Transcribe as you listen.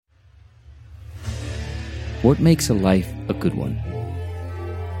What makes a life a good one?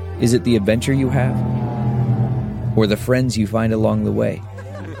 Is it the adventure you have? Or the friends you find along the way?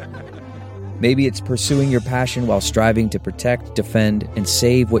 Maybe it's pursuing your passion while striving to protect, defend, and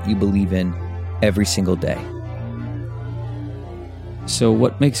save what you believe in every single day. So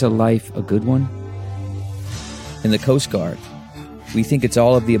what makes a life a good one? In the Coast Guard, we think it's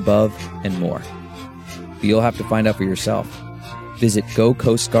all of the above and more. But you'll have to find out for yourself. Visit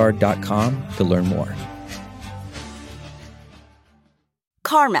gocoastguard.com to learn more.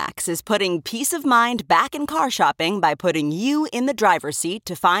 CarMax is putting peace of mind back in car shopping by putting you in the driver's seat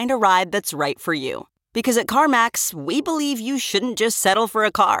to find a ride that's right for you. Because at CarMax, we believe you shouldn't just settle for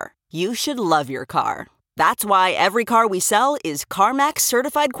a car. You should love your car. That's why every car we sell is CarMax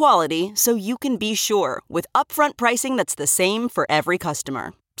certified quality, so you can be sure with upfront pricing that's the same for every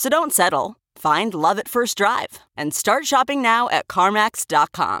customer. So don't settle. Find love at first drive and start shopping now at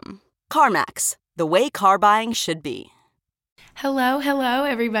CarMax.com. CarMax, the way car buying should be. Hello,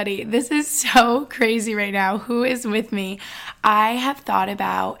 everybody. This is so crazy right now. Who is with me? I have thought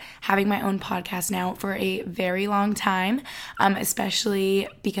about having my own podcast now for a very long time, especially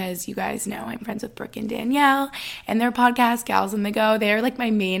because you guys know I'm friends with Brooke and Danielle and their podcast, Gals on the Go. They're like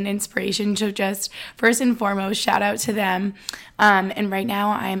my main inspiration, so just first and foremost, shout out to them. And right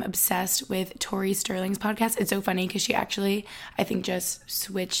now I'm obsessed with Tori Sterling's podcast. It's so funny because she actually, I think, just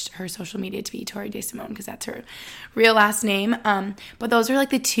switched her social media to be Tori DeSimone because that's her real last name. But those are like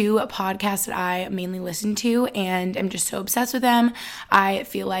the two podcasts that I mainly listen to, and I'm just so obsessed with them. I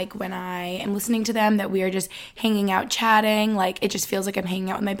feel like when I am listening to them that we are just hanging out, chatting, like it just feels like I'm hanging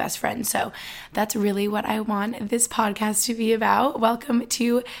out with my best friend. So that's really what I want this podcast to be about. Welcome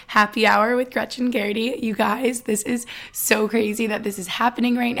to Happy Hour with Gretchen Garrity. You guys, this is so crazy that this is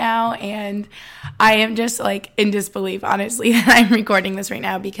happening right now, and I am just like in disbelief, honestly, that I'm recording this right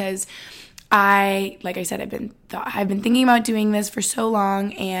now because like I said, I've been thinking about doing this for so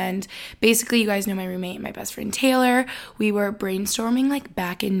long, and basically you guys know my roommate, my best friend Taylor. We were brainstorming like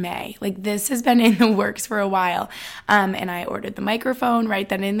back in May. Like this has been in the works for a while, and I ordered the microphone right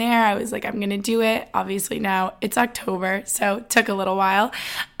then and there. I was like, I'm gonna do it. Obviously now it's October, so it took a little while,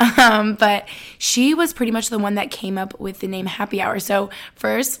 but she was pretty much the one that came up with the name Happy Hour. So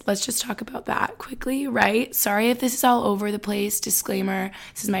first, let's just talk about that quickly, right? Sorry if this is all over the place. Disclaimer,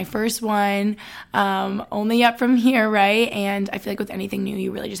 this is my first one. Only up from here, right? And I feel like with anything new,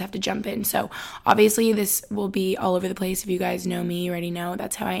 you really just have to jump in. So obviously this will be all over the place. If you guys know me, you already know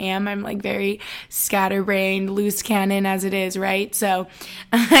that's how I am. I'm like very scatterbrained, loose cannon as it is, right? So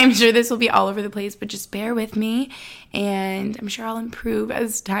I'm sure this will be all over the place, but just bear with me and I'm sure I'll improve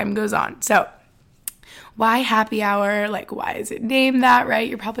as time goes on. So why Happy Hour? Like, why is it named that, right?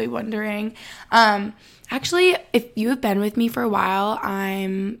 You're probably wondering. Actually, if you have been with me for a while,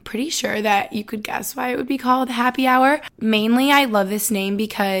 I'm pretty sure that you could guess why it would be called Happy Hour. Mainly, I love this name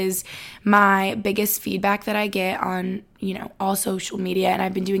because my biggest feedback that I get on, all social media, and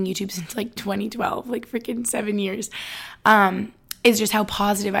I've been doing YouTube since like 2012, like freaking 7 years, is just how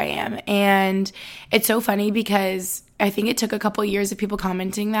positive I am. And it's so funny because I think it took a couple of years of people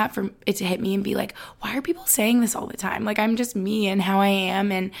commenting that for it to hit me and be like, why are people saying this all the time? Like, I'm just me and how I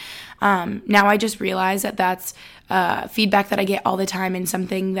am. And now I just realize that that's feedback that I get all the time and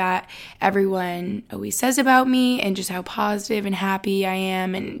something that everyone always says about me and just how positive and happy I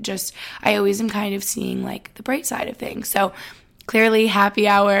am. And just I always am kind of seeing like the bright side of things. So clearly, Happy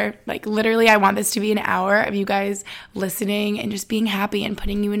Hour, like literally I want this to be an hour of you guys listening and just being happy and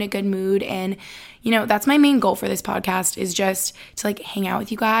putting you in a good mood. And that's my main goal for this podcast, is just to like hang out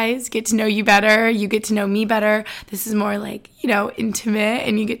with you guys, get to know you better, you get to know me better. This is more like, intimate,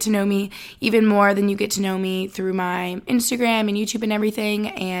 and you get to know me even more than you get to know me through my Instagram and YouTube and everything.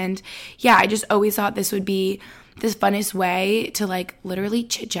 And yeah, I just always thought this would be this funnest way to like literally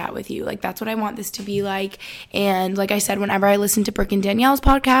chit chat with you. Like that's what I want this to be like. And like I said, whenever I listen to Brooke and Danielle's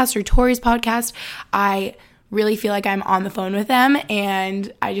podcast or Tori's podcast, I really feel like I'm on the phone with them,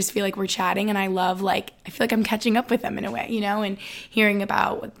 and I just feel like we're chatting, and I feel like I'm catching up with them in a way, and hearing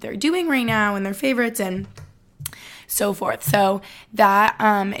about what they're doing right now and their favorites and so forth. So that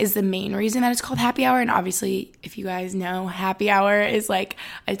is the main reason that it's called Happy Hour. And obviously, if you guys know, Happy Hour is like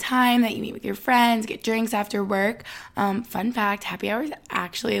a time that you meet with your friends, get drinks after work. Fun fact, Happy Hour is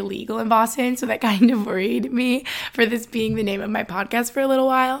actually illegal in Boston, so that kind of worried me for this being the name of my podcast for a little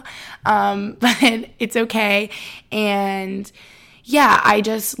while. But it's okay. And yeah, I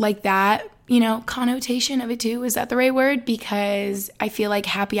just like that. connotation of it too. Is that the right word? Because I feel like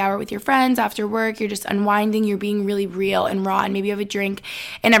happy hour with your friends after work, you're just unwinding, you're being really real and raw, and maybe you have a drink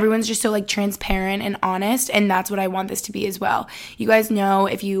and everyone's just so like transparent and honest, and that's what I want this to be as well. You guys know,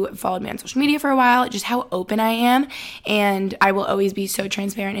 if you followed me on social media for a while, just how open I am, and I will always be so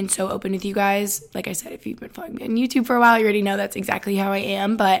transparent and so open with you guys. Like I said, if you've been following me on YouTube for a while, you already know that's exactly how I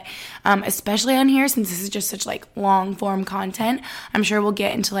am, but especially on here, since this is just such like long form content, I'm sure we'll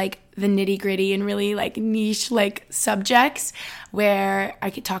get into like the nitty gritty and really like niche like subjects where I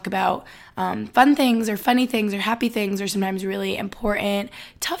could talk about fun things or funny things or happy things or sometimes really important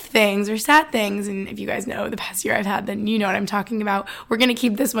tough things or sad things. And if you guys know the past year I've had, then you know what I'm talking about. We're gonna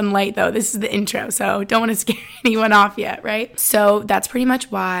keep this one light though. This is the intro, so don't want to scare anyone off yet, right? So that's pretty much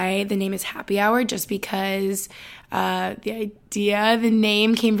why the name is Happy Hour, just because the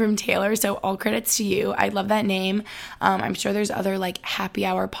name came from Taylor, so all credits to you. I love that name. I'm sure there's other like happy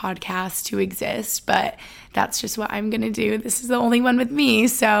hour podcasts to exist, but that's just what I'm gonna do. This is the only one with me,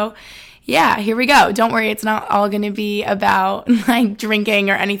 so yeah, here we go. Don't worry, it's not all gonna be about like drinking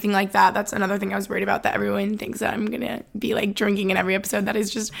or anything like that. That's another thing I was worried about, that everyone thinks that I'm gonna be like drinking in every episode. That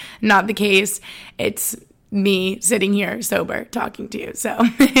is just not the case. It's me sitting here sober talking to you, so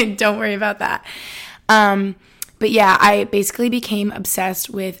don't worry about that. But yeah, I basically became obsessed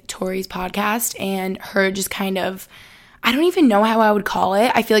with Tori's podcast and her just kind of, I don't even know how I would call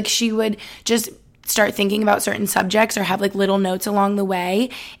it. I feel like she would just start thinking about certain subjects or have like little notes along the way,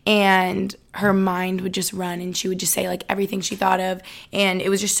 and her mind would just run and she would just say like everything she thought of, and it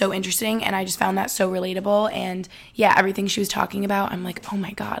was just so interesting, and I just found that so relatable. And yeah, everything she was talking about, I'm like, oh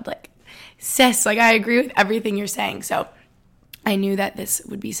my God, like sis, like I agree with everything you're saying. So I knew that this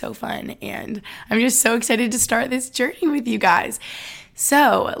would be so fun, and I'm just so excited to start this journey with you guys.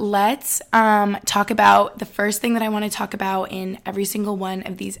 So let's talk about the first thing that I want to talk about in every single one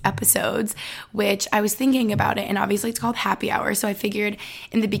of these episodes, which I was thinking about it, and obviously it's called Happy Hour. So I figured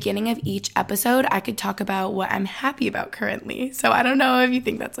in the beginning of each episode, I could talk about what I'm happy about currently. So I don't know if you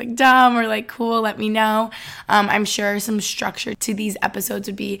think that's like dumb or like cool, let me know. I'm sure some structure to these episodes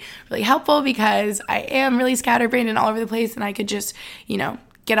would be really helpful because I am really scatterbrained and all over the place, and I could just,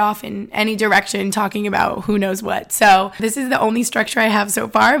 get off in any direction talking about who knows what. So this is the only structure I have so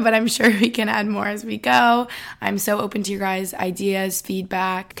far, but I'm sure we can add more as we go. I'm so open to your guys' ideas,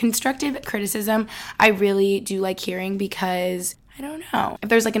 feedback, constructive criticism. I really do like hearing, because I don't know, if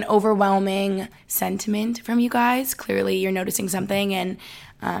there's like an overwhelming sentiment from you guys, clearly you're noticing something, and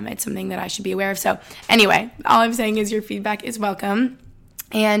it's something that I should be aware of. So anyway, all I'm saying is your feedback is welcome.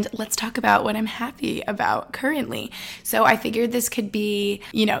 And let's talk about what I'm happy about currently. So I figured this could be,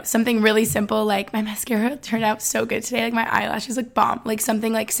 something really simple, like my mascara turned out so good today, like my eyelashes look bomb, like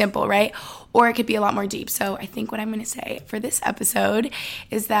something like simple, right? Or it could be a lot more deep. So I think what I'm going to say for this episode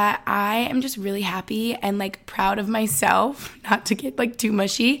is that I am just really happy and like proud of myself, not to get like too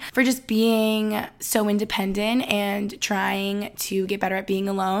mushy, for just being so independent and trying to get better at being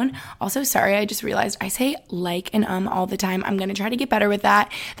alone. Also, sorry, I just realized I say like and all the time. I'm going to try to get better with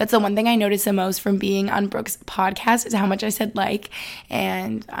that. That's the one thing I noticed the most from being on Brooke's podcast, is how much I said like,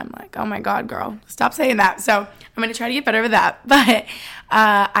 and I'm like, oh my God, girl, stop saying that. So I'm going to try to get better with that. But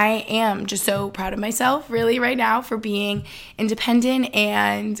I am just so proud of myself really right now for being independent,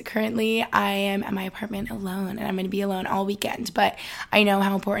 and currently I am at my apartment alone, and I'm going to be alone all weekend. But I know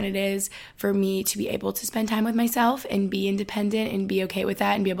how important it is for me to be able to spend time with myself and be independent and be okay with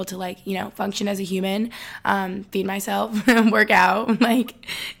that, and be able to function as a human, feed myself, work out,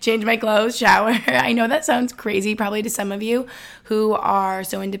 change my clothes, shower. I know that sounds crazy probably to some of you who are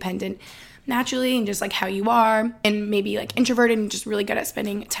so independent naturally and just like how you are, and maybe like introverted and just really good at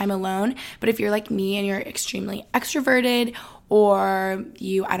spending time alone. But if you're like me and you're extremely extroverted, or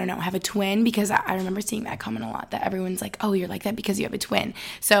you, I don't know, have a twin, because I remember seeing that comment a lot, that everyone's like, oh, you're like that because you have a twin.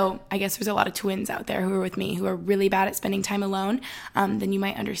 So I guess there's a lot of twins out there who are with me who are really bad at spending time alone. Then you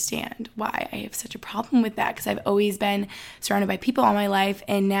might understand why I have such a problem with that, because I've always been surrounded by people all my life,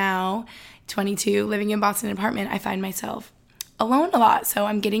 and now 22, living in Boston apartment, I find myself alone a lot. So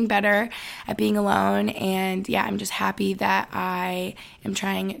I'm getting better at being alone, and yeah, I'm just happy that I am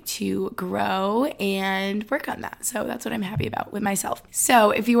trying to grow and work on that. So that's what I'm happy about with myself. So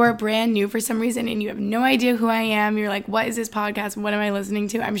if you are brand new for some reason and you have no idea who I am, you're like, what is this podcast? What am I listening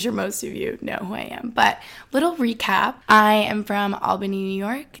to? I'm sure most of you know who I am, but little recap. I am from Albany, New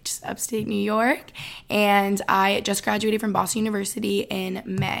York, just upstate New York, and I just graduated from Boston University in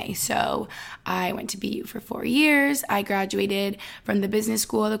May. So I went to BU for 4 years. I graduated graduated from the business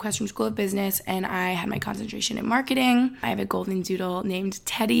school, the Questrom School of Business, and I had my concentration in marketing. I have a golden doodle named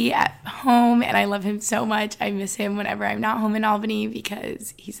Teddy at home, and I love him so much. I miss him whenever I'm not home in Albany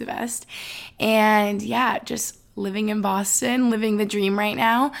because he's the best. And yeah, just living in Boston, living the dream right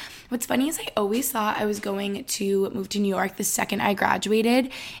now. What's funny is I always thought I was going to move to New York the second I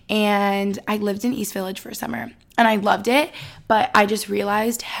graduated, and I lived in East Village for a summer, and I loved it, but I just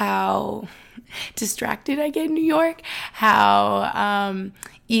realized how distracted I get in New York, how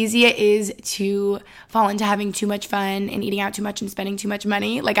easy it is to fall into having too much fun and eating out too much and spending too much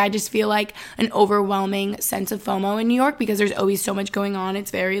money. Like, I just feel like an overwhelming sense of FOMO in New York because there's always so much going on. It's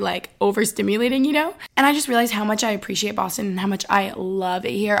very like overstimulating, you know? And I just realized how much I appreciate Boston and how much I love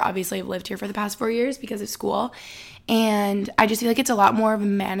it here. Obviously, I've lived here for the past 4 years because of school. And I just feel like it's a lot more of a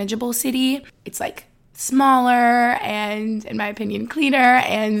manageable city. It's like smaller and, in my opinion, cleaner.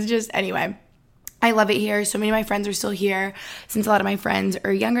 And just anyway, I love it here. So many of my friends are still here since a lot of my friends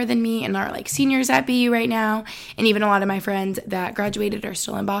are younger than me and are like seniors at BU right now. And even a lot of my friends that graduated are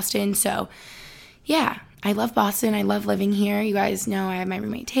still in Boston. So yeah, I love Boston. I love living here. You guys know I have my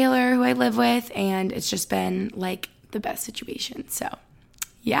roommate Taylor who I live with, and it's just been like the best situation. So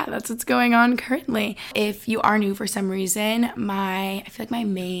yeah, that's what's going on currently. If you are new for some reason, I feel like my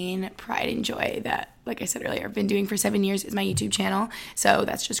main pride and joy that, like I said earlier, I've been doing for 7 years is my YouTube channel. So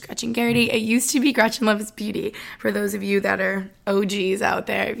that's just Gretchen Garrity. It used to be Gretchen Loves Beauty for those of you that are OGs out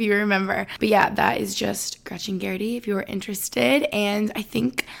there, if you remember. But yeah, that is just Gretchen Garrity if you are interested. And I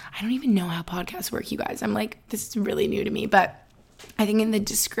don't even know how podcasts work, you guys. I'm like, this is really new to me, but I think in the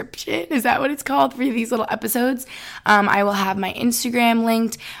description, is that what it's called for these little episodes? I will have my Instagram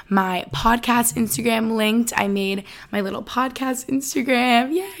linked, my podcast Instagram linked. I made my little podcast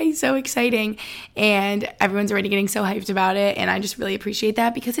Instagram. Yay, so exciting. And everyone's already getting so hyped about it. And I just really appreciate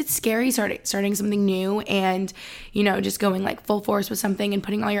that because it's scary starting something new and, you know, just going like full force with something and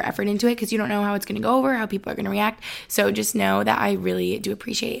putting all your effort into it because you don't know how it's going to go over, how people are going to react. So just know that I really do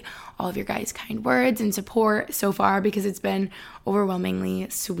appreciate all of your guys' kind words and support so far because it's been overwhelmingly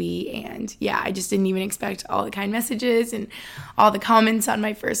sweet. And yeah, I just didn't even expect all the kind messages and all the comments on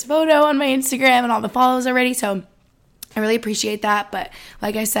my first photo on my Instagram and all the follows already. So I really appreciate that. But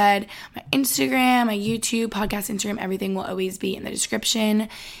like I said, my Instagram, my YouTube, podcast Instagram, everything will always be in the description.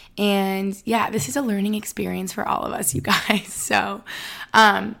 And yeah, this is a learning experience for all of us, you guys. So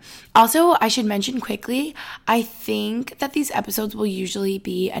also, I should mention quickly, I think that these episodes will usually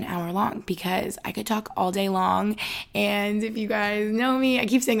be an hour long because I could talk all day long. And if you guys know me, I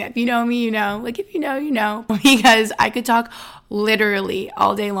keep saying that if you know me, you know, like if you know, you know, because I could talk literally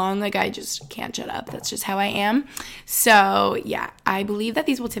all day long. Like I just can't shut up. That's just how I am. So yeah, I believe that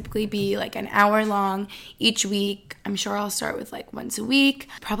these will typically be like an hour long each week. I'm sure I'll start with like once a week,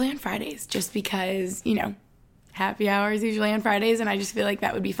 probably on Fridays, just because, you know, happy hour is usually on Fridays, and I just feel like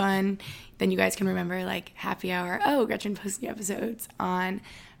that would be fun. Then you guys can remember like happy hour. Oh, Gretchen posts new episodes on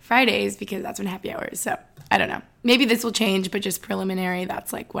Fridays because that's when happy hour is. So I don't know. Maybe this will change, but just preliminary,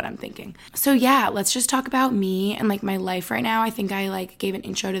 that's like what I'm thinking. So yeah, let's just talk about me and like my life right now. I think I like gave an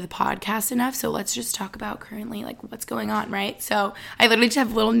intro to the podcast enough. So let's just talk about currently like what's going on, right? So I literally just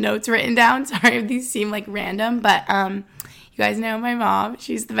have little notes written down. Sorry if these seem like random, but you guys know my mom.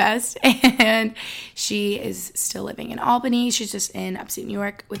 She's the best. And she is still living in Albany. She's just in upstate New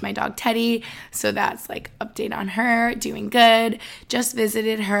York with my dog Teddy. So that's like update on her, doing good. Just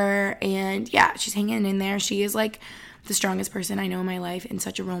visited her. And yeah, she's hanging in there. She is like the strongest person I know in my life and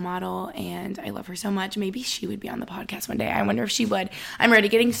such a role model. And I love her so much. Maybe she would be on the podcast one day. I wonder if she would. I'm already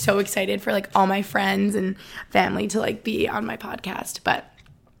getting so excited for like all my friends and family to like be on my podcast. But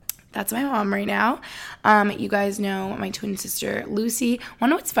that's my mom right now. You guys know my twin sister, Lucy.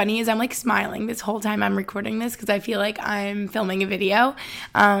 What's funny is I'm like smiling this whole time I'm recording this because I feel like I'm filming a video,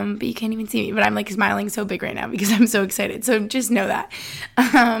 but you can't even see me. But I'm like smiling so big right now because I'm so excited. So just know that.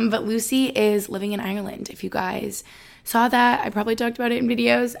 But Lucy is living in Ireland. If you guys saw that, I probably talked about it in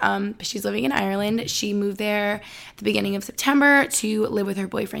videos, but she's living in Ireland. She moved there at the beginning of September to live with her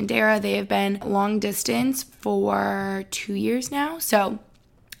boyfriend, Dara. They have been long distance for 2 years now. So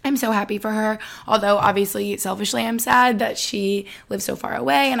I'm so happy for her, although obviously selfishly I'm sad that she lives so far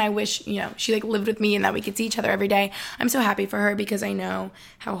away and I wish, you know, she like lived with me and that we could see each other every day. I'm so happy for her because I know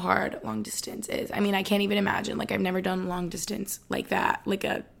how hard long distance is. I mean, I can't even imagine, like I've never done long distance like that, like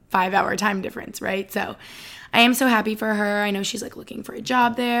a 5-hour time difference, right? So I am so happy for her. I know she's like looking for a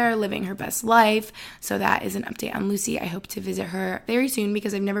job there, living her best life. So that is an update on Lucy. I hope to visit her very soon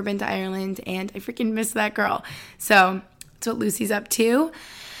because I've never been to Ireland and I freaking miss that girl. So that's what Lucy's up to.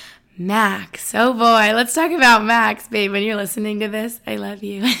 Max. Oh boy, let's talk about Max, babe. When you're listening to this, I love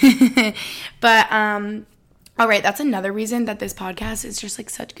you. But All right, that's another reason that this podcast is just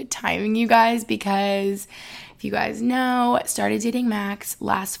like such good timing, you guys, because if you guys know, started dating Max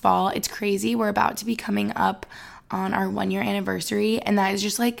last fall. It's crazy. We're about to be coming up on our 1-year anniversary, and that is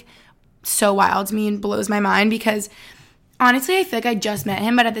just like so wild to me and blows my mind because honestly, I feel like I just met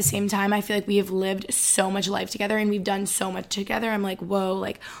him, but at the same time, I feel like we have lived so much life together and we've done so much together. I'm like, whoa,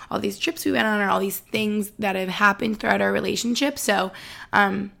 like all these trips we went on and all these things that have happened throughout our relationship. So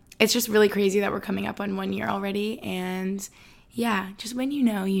it's just really crazy that we're coming up on 1 year already. And yeah, just when you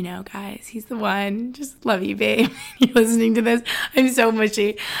know, guys, he's the one. Just love you, babe. You're listening to this. I'm so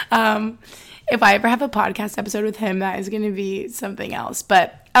mushy. If I ever have a podcast episode with him, that is going to be something else.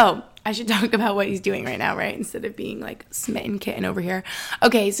 But, I should talk about what he's doing right now, right? Instead of being like smitten kitten over here.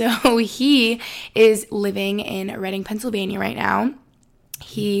 Okay, so he is living in Reading, Pennsylvania right now.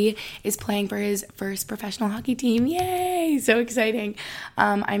 He is playing for his first professional hockey team. Yay! So exciting.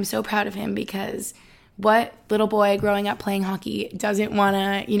 I'm so proud of him because what little boy growing up playing hockey doesn't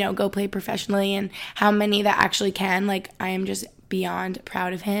want to, go play professionally, and how many that actually can. Like, I am just beyond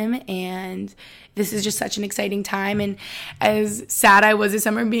proud of him, and this is just such an exciting time. And as sad I was this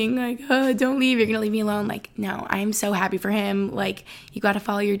summer being like, oh, don't leave, you're gonna leave me alone, like, no, I'm so happy for him. Like, you gotta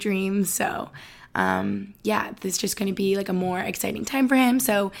follow your dreams. So this is just gonna be like a more exciting time for him.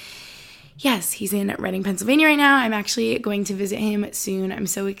 So yes, he's in Reading, Pennsylvania right now. I'm actually going to visit him soon. I'm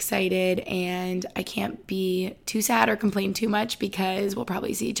so excited, and I can't be too sad or complain too much because we'll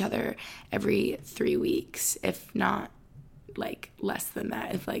probably see each other every 3 weeks, if not like less than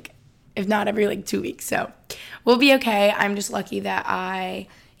that, if not every like 2 weeks. So we'll be okay. I'm just lucky that I,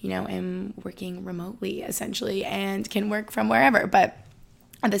 am working remotely essentially and can work from wherever. But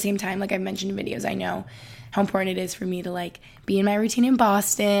at the same time, like I've mentioned in videos, I know how important it is for me to like be in my routine in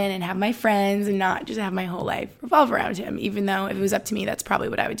Boston and have my friends and not just have my whole life revolve around him, even though if it was up to me, that's probably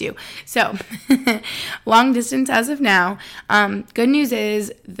what I would do. So long distance as of now. Good news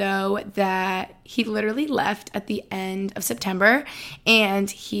is though that he literally left at the end of September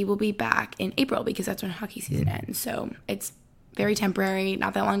and he will be back in April because that's when hockey season ends. So it's very temporary,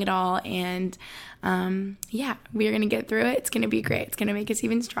 not that long at all. And we're going to get through it. It's going to be great. It's going to make us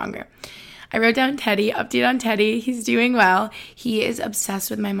even stronger. I wrote down Teddy, update on Teddy. He's doing well. He is obsessed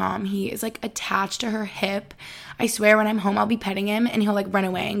with my mom. He is like attached to her hip. I swear when I'm home, I'll be petting him and he'll like run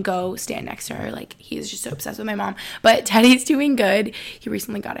away and go stand next to her. Like, he is just so obsessed with my mom. But Teddy's doing good. He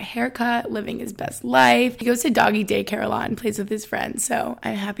recently got a haircut, living his best life. He goes to doggy daycare a lot and plays with his friends. So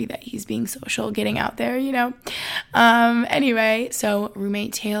I'm happy that he's being social, getting out there, Anyway, so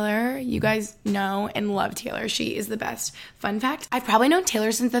roommate Taylor, you guys know and love Taylor. She is the best. Fun fact, I've probably known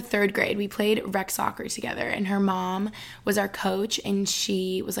Taylor since the 3rd grade. We played rec soccer together and her mom was our coach and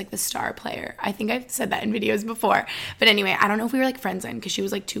she was like the star player. I think I've said that in videos before. But anyway, I don't know if we were like friends then because she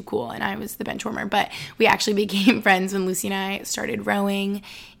was like too cool and I was the bench warmer. But we actually became friends when Lucy and I started rowing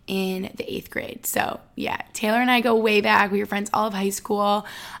in the 8th grade. So yeah, Taylor and I go way back. We were friends all of high school,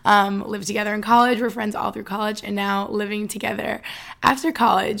 lived together in college. We're friends all through college and now living together after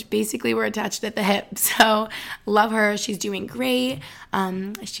college. Basically, we're attached at the hip. So love her. She's doing great.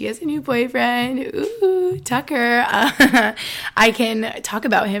 She has a new boyfriend. Ooh, Tucker. I can talk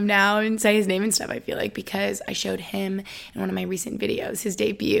about him now and say his name and stuff, I feel like, because I showed him in one of my recent videos, his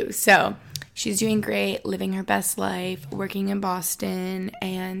debut. So she's doing great, living her best life, working in Boston,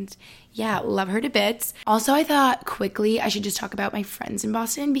 and yeah, love her to bits. Also, I thought quickly I should just talk about my friends in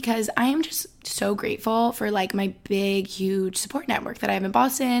Boston because I am just so grateful for like my big, huge support network that I have in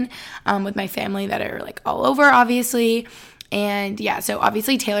Boston with my family that are like all over, obviously. And yeah, so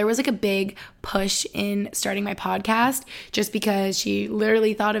obviously Taylor was like a big push in starting my podcast just because she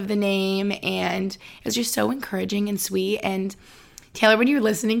literally thought of the name and it was just so encouraging and sweet. And Taylor, when you're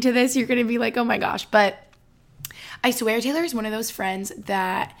listening to this, you're going to be like, oh my gosh. But I swear Taylor is one of those friends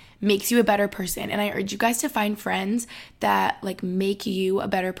that makes you a better person. And I urge you guys to find friends that like make you a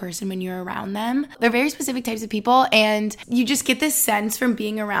better person when you're around them. They're very specific types of people and you just get this sense from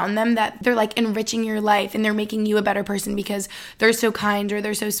being around them that they're like enriching your life and they're making you a better person because they're so kind or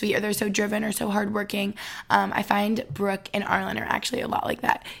they're so sweet or they're so driven or so hardworking. I find Brooke and Arlen are actually a lot like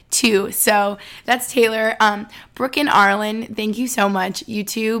that too. So that's Taylor. Brooke and Arlen, thank you so much, you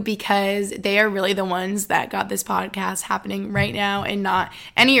two, because they are really the ones that got this podcast happening right now and not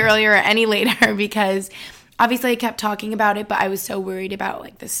any earlier or any later because obviously I kept talking about it, but I was so worried about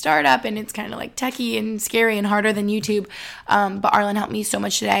like the startup and it's kind of like techie and scary and harder than YouTube. But Arlen helped me so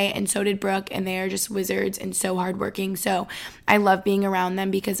much today and so did Brooke and they are just wizards and so hardworking. So I love being around them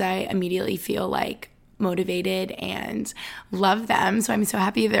because I immediately feel like motivated and love them. So I'm so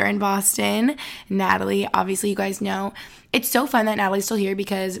happy they're in Boston. Natalie, obviously you guys know, it's so fun that Natalie's still here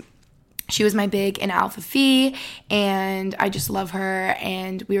because she was my big in Alpha Phi, and I just love her,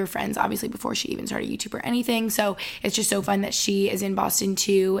 and we were friends obviously before she even started YouTube or anything, so it's just so fun that she is in Boston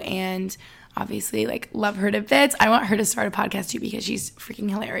too, and obviously like love her to bits. I want her to start a podcast too because she's freaking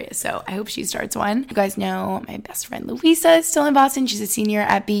hilarious, so I hope she starts one. You guys know my best friend Louisa is still in Boston. She's a senior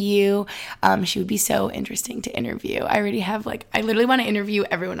at BU. She would be so interesting to interview. I literally want to interview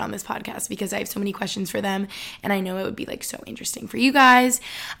everyone on this podcast because I have so many questions for them, and I know it would be like so interesting for you guys.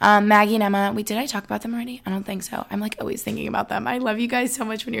 Maggie and Emma, did I talk about them already? I don't think so. I'm like always thinking about them. I love you guys so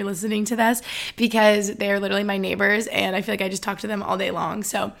much when you're listening to this because they're literally my neighbors, and I feel like I just talk to them all day long.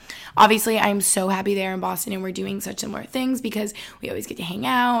 So obviously I'm so happy they're in Boston and we're doing such similar things because we always get to hang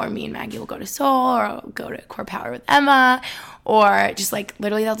out, or me and Maggie will go to Seoul, or I'll go to Core Power with Emma, or just like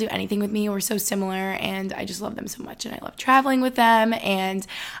literally they'll do anything with me. We're so similar, and I just love them so much, and I love traveling with them, and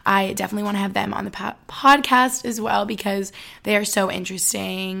I definitely want to have them on the podcast as well because they are so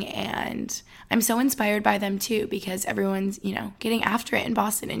interesting, and I'm so inspired by them too because everyone's, getting after it in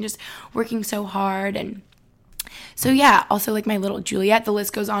Boston and just working so hard. And so yeah, also like my little Juliet, the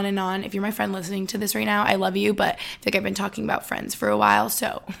list goes on and on. If you're my friend listening to this right now, I love you, but I think I've been talking about friends for a while,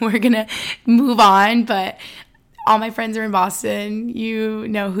 so we're gonna move on. But all my friends are in Boston. You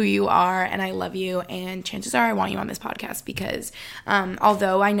know who you are, and I love you, and chances are I want you on this podcast because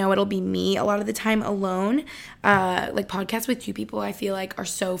although I know it'll be me a lot of the time alone, like podcasts with two people I feel like are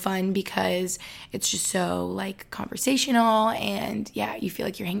so fun because it's just so like conversational, and yeah, you feel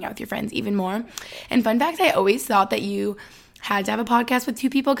like you're hanging out with your friends even more. And fun fact, I always thought that you had to have a podcast with two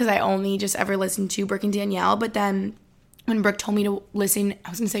people because I only just ever listened to Brooke and Danielle, but then when Brooke told me to listen,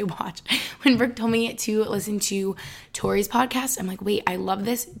 I was going to say watch. When Brooke told me to listen to Tori's podcast, I'm like, wait, I love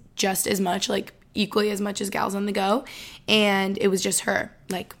this just as much, like equally as much as Gals on the Go. And it was just her,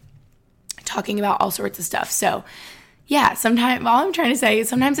 like, talking about all sorts of stuff. So, yeah, sometimes, all I'm trying to say is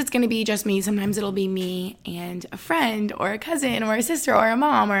sometimes it's going to be just me. Sometimes it'll be me and a friend or a cousin or a sister or a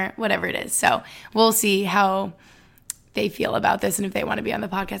mom or whatever it is. So, we'll see how they feel about this and if they want to be on the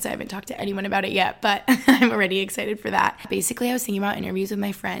podcast. I haven't talked to anyone about it yet, but I'm already excited for that. Basically, I was thinking about interviews with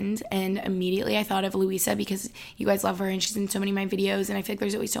my friends, and immediately I thought of Louisa because you guys love her and she's in so many of my videos, and I feel like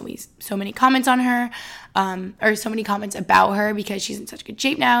there's always so many comments on her, or so many comments about her because she's in such good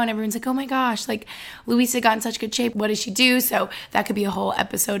shape now, and everyone's like, oh my gosh, like Louisa got in such good shape, what does she do? So that could be a whole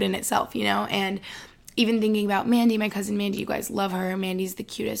episode in itself, and even thinking about Mandy, my cousin Mandy, you guys love her. Mandy's the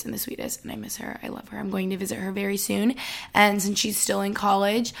cutest and the sweetest, and I miss her. I love her. I'm going to visit her very soon. And since she's still in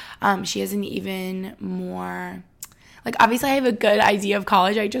college, she has an even more, like, obviously I have a good idea of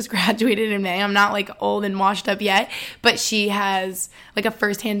college. I just graduated in May. I'm not, like, old and washed up yet, but she has, like, a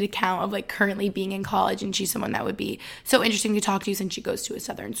firsthand account of, like, currently being in college, and she's someone that would be so interesting to talk to since she goes to a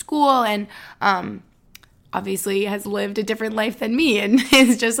Southern school, and obviously has lived a different life than me and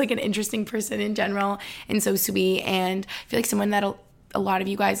is just like an interesting person in general and so sweet, and I feel like someone that a lot of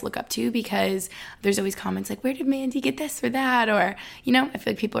you guys look up to because there's always comments like, where did Mandy get this or that, or I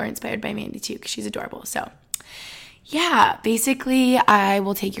feel like people are inspired by Mandy too because she's adorable. So yeah, basically I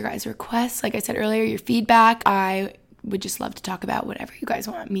will take your guys' requests, like I said earlier, your feedback. I would just love to talk about whatever you guys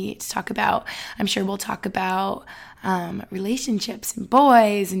want me to talk about. I'm sure we'll talk about relationships and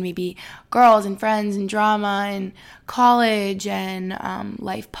boys and maybe girls and friends and drama and college and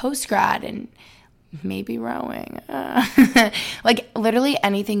life post-grad and maybe rowing. Like literally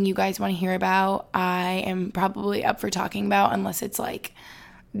anything you guys want to hear about, I am probably up for talking about unless it's like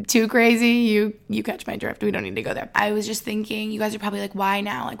too crazy. You catch my drift. We don't need to go there. I was just thinking, you guys are probably like, why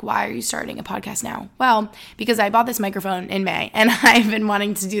now? Like, why are you starting a podcast now? Well, because I bought this microphone in May and I've been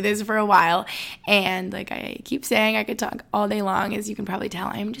wanting to do this for a while. And like I keep saying, I could talk all day long. As you can probably tell,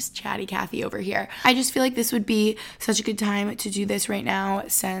 I'm just chatty Cathy over here. I just feel like this would be such a good time to do this right now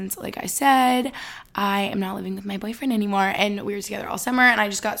since, like I said, I am not living with my boyfriend anymore, and we were together all summer, and I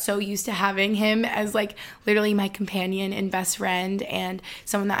just got so used to having him as like literally my companion and best friend and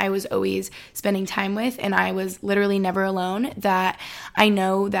someone that I was always spending time with, and I was literally never alone, that I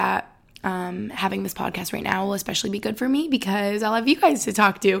know that having this podcast right now will especially be good for me because I'll have you guys to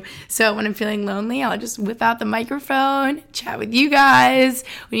talk to. So when I'm feeling lonely, I'll just whip out the microphone, chat with you guys.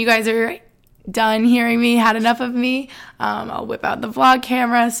 When you guys are done hearing me, had enough of me, I'll whip out the vlog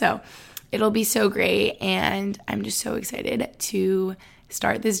camera. So it'll be so great, and I'm just so excited to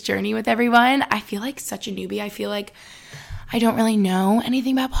start this journey with everyone. I feel like such a newbie. I feel like I don't really know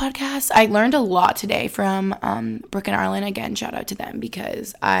anything about podcasts. I learned a lot today from Brooke and Arlen. Again, shout out to them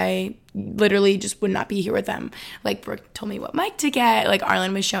because I literally just would not be here with them. Like, Brooke told me what mic to get. Like,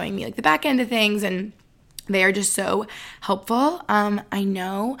 Arlen was showing me like the back end of things, and They are just so helpful. I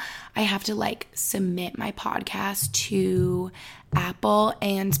know I have to like submit my podcast to Apple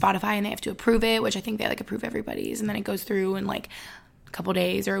and Spotify, and they have to approve it, which I think they like approve everybody's, and then it goes through in like a couple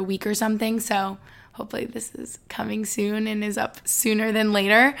days or a week or something. So hopefully this is coming soon and is up sooner than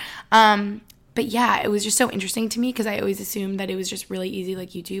later. But yeah, it was just so interesting to me because I always assumed that it was just really easy, like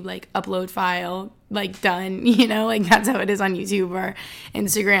YouTube, like upload file, like done, you know, like that's how it is on YouTube or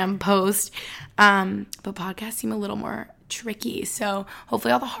Instagram post. But podcasts seem a little more tricky. So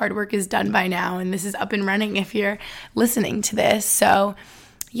hopefully all the hard work is done by now and this is up and running if you're listening to this. So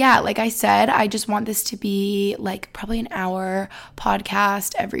yeah, like I said, I just want this to be like probably an hour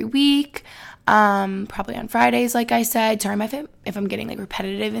podcast every week. Probably on Fridays, like I said. Sorry if I'm getting like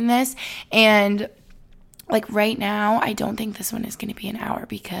repetitive in this. And like right now, I don't think this one is going to be an hour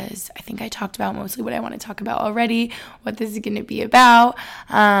because I think I talked about mostly what I want to talk about already, what this is going to be about.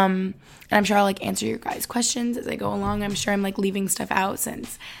 And I'm sure I'll like answer your guys' questions as I go along. I'm sure I'm like leaving stuff out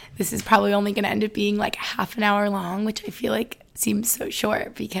since this is probably only going to end up being like half an hour long, which I feel like seems so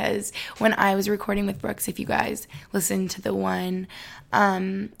short because when I was recording with Brooks, if you guys listened to the one,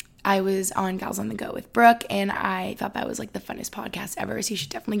 I was on Gals on the Go with Brooke, and I thought that was like the funnest podcast ever, so you should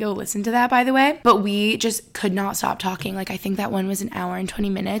definitely go listen to that, by the way. But we just could not stop talking. Like, I think that one was an hour and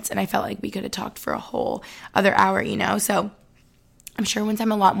 20 minutes, and I felt like we could have talked for a whole other hour, you know? So I'm sure once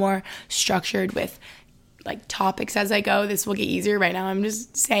I'm a lot more structured with like topics as I go, this will get easier. Right now I'm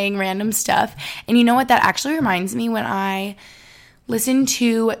just saying random stuff. And you know what? That actually reminds me when I listened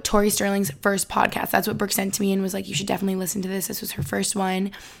to Tori Sterling's first podcast. That's what Brooke sent to me and was like, you should definitely listen to this. This was her first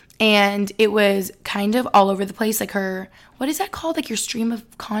one. And it was kind of all over the place, like her, what is that called? Like your stream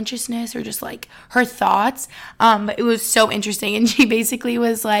of consciousness or just like her thoughts. But it was so interesting. And she basically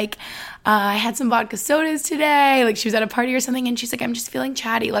was like, I had some vodka sodas today. Like she was at a party or something. And she's like, I'm just feeling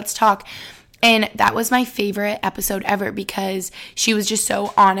chatty. Let's talk. And that was my favorite episode ever because she was just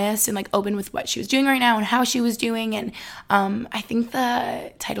so honest and like open with what she was doing right now and how she was doing. And I think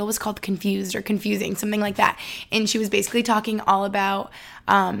the title was called Confused or Confusing, something like that. And she was basically talking all about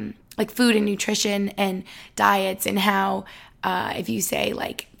like food and nutrition and diets and how if you say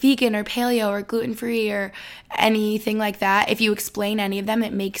like vegan or paleo or gluten-free or anything like that, if you explain any of them,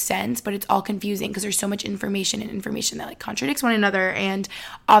 it makes sense, but it's all confusing because there's so much information that like contradicts one another. And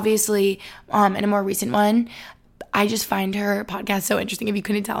obviously, in a more recent one, I just find her podcast so interesting. If you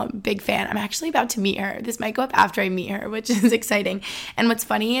couldn't tell, I'm a big fan. I'm actually about to meet her. This might go up after I meet her, which is exciting. And what's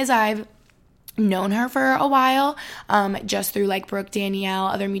funny is I've known her for a while, just through like Brooke, Danielle,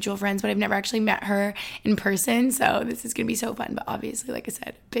 other mutual friends, but I've never actually met her in person, so this is gonna be so fun. But obviously, like I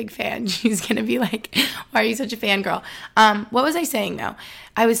said, big fan. She's gonna be like, why are you such a fangirl? What was I saying though?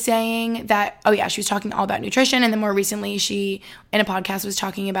 I was saying that, oh yeah, she was talking all about nutrition, and then more recently she, in a podcast, was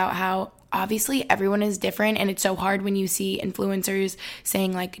talking about how obviously everyone is different, and it's so hard when you see influencers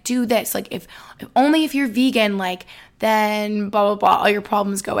saying like, do this, like if only if you're vegan, like then blah, blah, blah, all your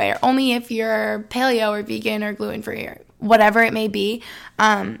problems go away, or only if you're paleo or vegan or gluten-free or whatever it may be,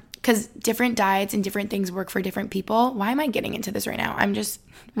 because different diets and different things work for different people. Why am I getting into this right now? I'm just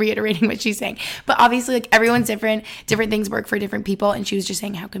reiterating what she's saying. But obviously, like everyone's different things work for different people, and she was just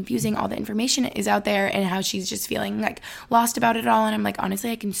saying how confusing all the information is out there and how she's just feeling like lost about it all. And I'm like, honestly,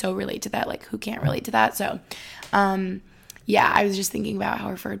 I can so relate to that. Like, who can't relate to that? So, yeah, I was just thinking about how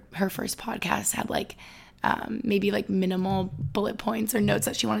her first podcast had like maybe like minimal bullet points or notes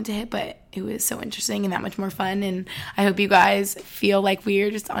that she wanted to hit, but it was so interesting and that much more fun. And I hope you guys feel like we're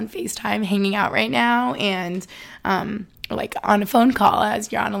just on FaceTime hanging out right now and like on a phone call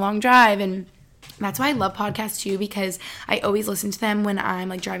as you're on a long drive. And that's why I love podcasts too, because I always listen to them when I'm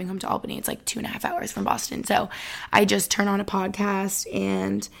like driving home to Albany. It's like 2.5 hours from Boston, so I just turn on a podcast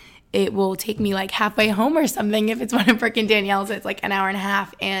and it will take me like halfway home or something. If it's one of Brooke and Danielle's, it's like an hour and a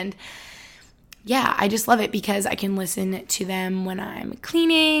half. And yeah, I just love it because I can listen to them when I'm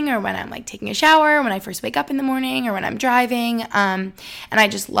cleaning or when I'm like taking a shower, when I first wake up in the morning or when I'm driving. And I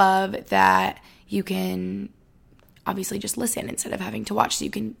just love that you can obviously just listen instead of having to watch, so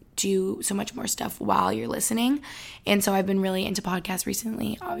you can do so much more stuff while you're listening. And so I've been really into podcasts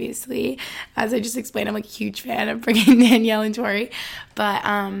recently. Obviously, as I just explained, I'm like a huge fan of bringing Danielle and Tori. But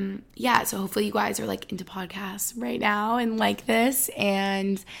yeah, so hopefully you guys are like into podcasts right now and like this,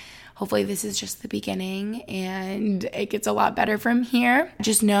 and hopefully this is just the beginning and it gets a lot better from here.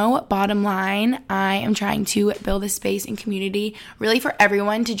 Just know, bottom line, I am trying to build a space and community really for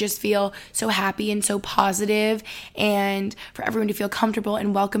everyone to just feel so happy and so positive, and for everyone to feel comfortable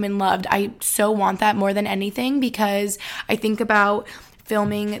and welcome and loved. I so want that more than anything, because I think about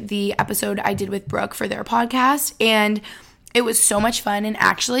filming the episode I did with Brooke for their podcast, and It was so much fun, and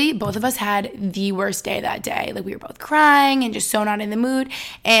actually both of us had the worst day that day. Like, we were both crying and just so not in the mood,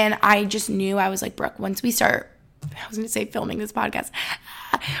 and I just knew, I was like, Brooke, once we start, I was going to say filming this podcast,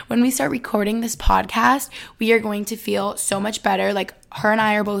 when we start recording this podcast, we are going to feel so much better. Like, her and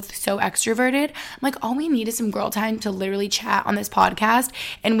I are both so extroverted. I'm like, all we need is some girl time to literally chat on this podcast,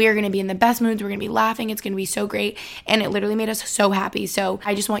 and we are going to be in the best moods. We're going to be laughing. It's going to be so great, and it literally made us so happy. So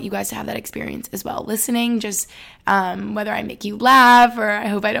I just want you guys to have that experience as well. Listening, just whether I make you laugh or I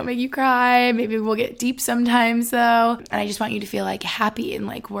hope I don't make you cry. Maybe we'll get deep sometimes, though. And I just want you to feel like happy and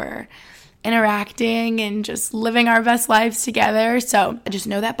like we're interacting and just living our best lives together. So just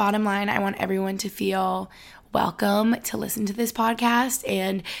know that bottom line, I want everyone to feel welcome to listen to this podcast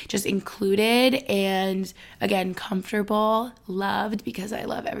and just included and, again, comfortable, loved, because I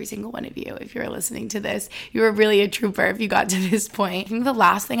love every single one of you. If you're listening to this, you were really a trooper if you got to this point. I think the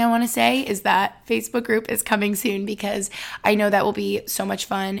last thing I want to say is that Facebook group is coming soon, because I know that will be so much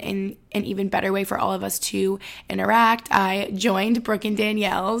fun and an even better way for all of us to interact. I joined Brooke and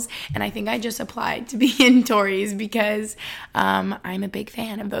Danielle's, and I think I just applied to be in Tori's because I'm a big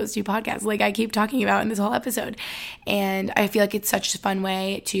fan of those two podcasts, like I keep talking about in this whole episode. And I feel like it's such a fun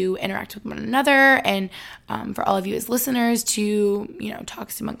way to interact with one another, and for all of you as listeners to,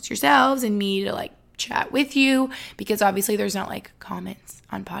 talk amongst yourselves and me to like chat with you, because obviously there's not like comments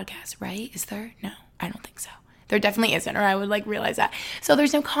on podcasts, right? Is there? No, I don't think so. There definitely isn't, or I would like realize that. So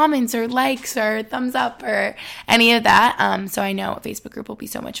there's no comments or likes or thumbs up or any of that. So I know a Facebook group will be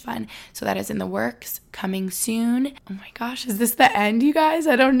so much fun. So that is in the works, coming soon. Oh my gosh, is this the end, you guys?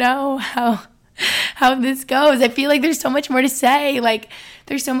 I don't know how this goes. I feel like there's so much more to say. Like,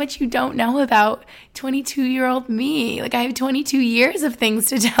 there's so much you don't know about 22-year-old me. Like, I have 22 years of things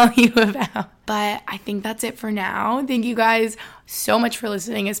to tell you about. But I think that's it for now. Thank you guys so much for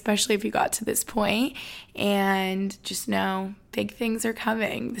listening, especially if you got to this point. And just know, big things are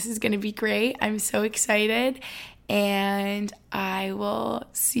coming. This is going to be great. I'm so excited. And I will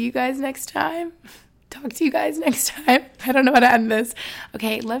see you guys next time. Talk to you guys next time. I don't know how to end this.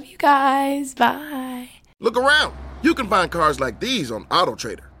 Okay, love you guys. Bye. Look around. You can find cars like these on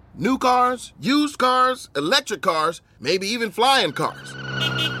AutoTrader. New cars, used cars, electric cars, maybe even flying cars.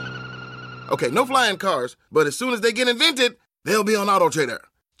 Okay, no flying cars, but as soon as they get invented, they'll be on AutoTrader.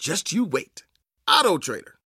 Just you wait. AutoTrader.